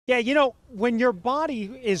Yeah, when your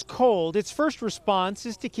body is cold, its first response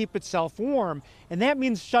is to keep itself warm. And that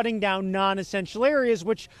means shutting down non-essential areas,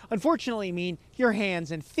 which unfortunately mean your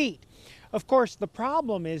hands and feet. Of course, the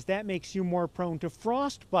problem is that makes you more prone to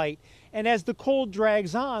frostbite. And as the cold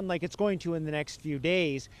drags on, like it's going to in the next few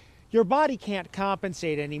days, your body can't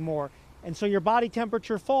compensate anymore. And so your body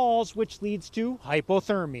temperature falls, which leads to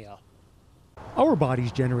hypothermia. Our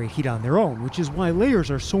bodies generate heat on their own, which is why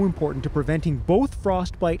layers are so important to preventing both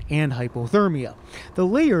frostbite and hypothermia. The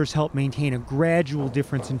layers help maintain a gradual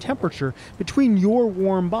difference in temperature between your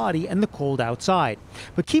warm body and the cold outside.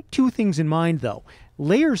 But keep two things in mind though.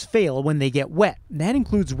 Layers fail when they get wet. That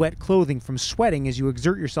includes wet clothing from sweating as you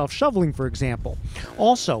exert yourself shoveling, for example.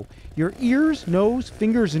 Also, your ears, nose,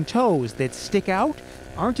 fingers, and toes that stick out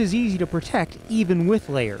aren't as easy to protect even with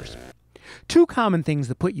layers. Two common things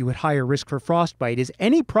that put you at higher risk for frostbite is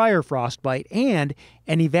any prior frostbite and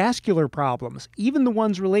any vascular problems, even the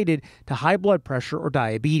ones related to high blood pressure or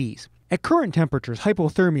diabetes. At current temperatures,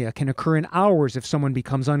 hypothermia can occur in hours if someone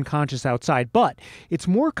becomes unconscious outside, but it's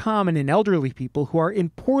more common in elderly people who are in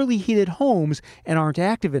poorly heated homes and aren't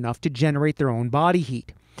active enough to generate their own body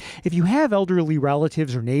heat. If you have elderly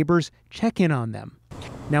relatives or neighbors, check in on them.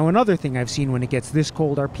 Now, another thing I've seen when it gets this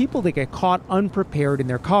cold are people that get caught unprepared in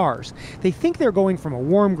their cars. They think they're going from a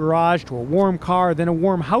warm garage to a warm car, then a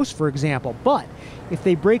warm house, for example. But if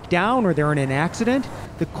they break down or they're in an accident,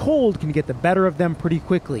 the cold can get the better of them pretty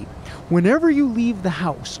quickly. Whenever you leave the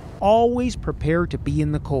house, always prepare to be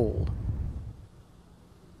in the cold.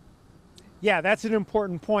 Yeah, that's an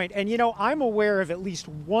important point. And I'm aware of at least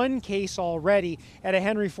one case already at a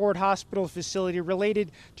Henry Ford Hospital facility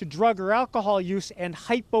related to drug or alcohol use and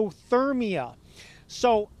hypothermia.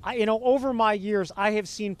 So, over my years, I have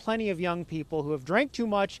seen plenty of young people who have drank too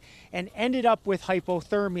much and ended up with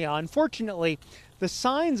hypothermia. Unfortunately, the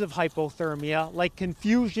signs of hypothermia, like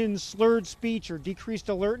confusion, slurred speech, or decreased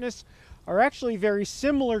alertness, are actually very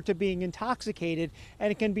similar to being intoxicated,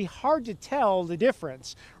 and it can be hard to tell the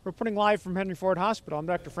difference. Reporting live from Henry Ford Hospital, I'm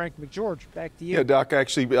Dr. Frank McGeorge. Back to you. Yeah, Doc,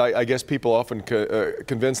 actually, I guess people often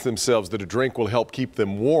convince themselves that a drink will help keep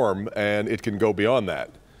them warm, and it can go beyond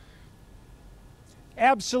that.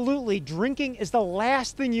 Absolutely. Drinking is the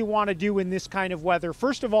last thing you want to do in this kind of weather.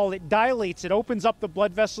 First of all, it dilates. It opens up the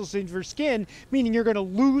blood vessels in your skin, meaning you're going to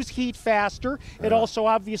lose heat faster. It also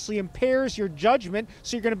obviously impairs your judgment,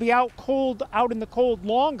 so you're going to be out in the cold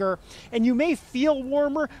longer. And you may feel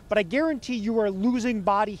warmer, but I guarantee you are losing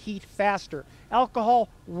body heat faster. Alcohol,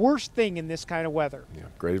 worst thing in this kind of weather. Yeah,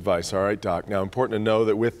 great advice. All right, Doc. Now, important to know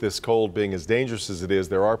that with this cold being as dangerous as it is,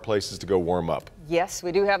 there are places to go warm up. Yes,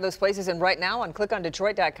 we do have those places, and right now on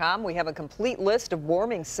clickondetroit.com, we have a complete list of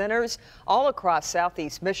warming centers all across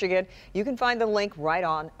southeast Michigan. You can find the link right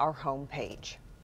on our homepage.